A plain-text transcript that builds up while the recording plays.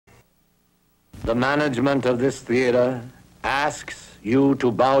The management of this theater asks you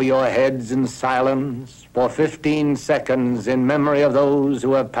to bow your heads in silence for 15 seconds in memory of those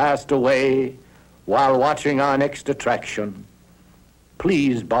who have passed away while watching our next attraction.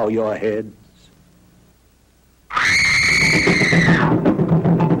 Please bow your heads.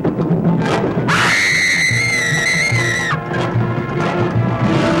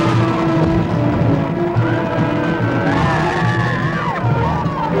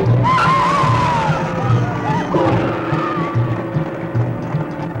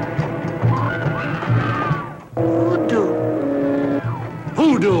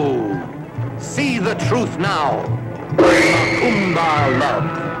 See the truth now. Macumba love.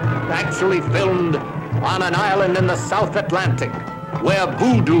 Actually filmed on an island in the South Atlantic where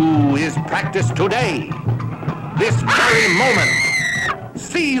voodoo is practiced today. This very moment.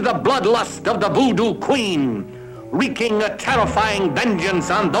 See the bloodlust of the voodoo queen wreaking a terrifying vengeance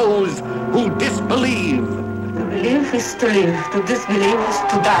on those who disbelieve. To believe is to live, to disbelieve is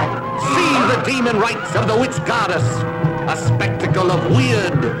to die. See the demon rites of the witch goddess. A spectacle of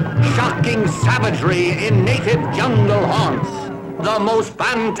weird, shocking savagery in native jungle haunts. The most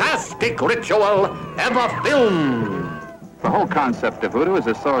fantastic ritual ever filmed. The whole concept of voodoo is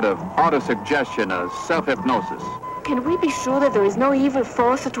a sort of autosuggestion, a self-hypnosis. Can we be sure that there is no evil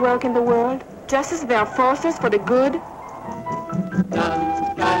force at work in the world, just as there are forces for the good?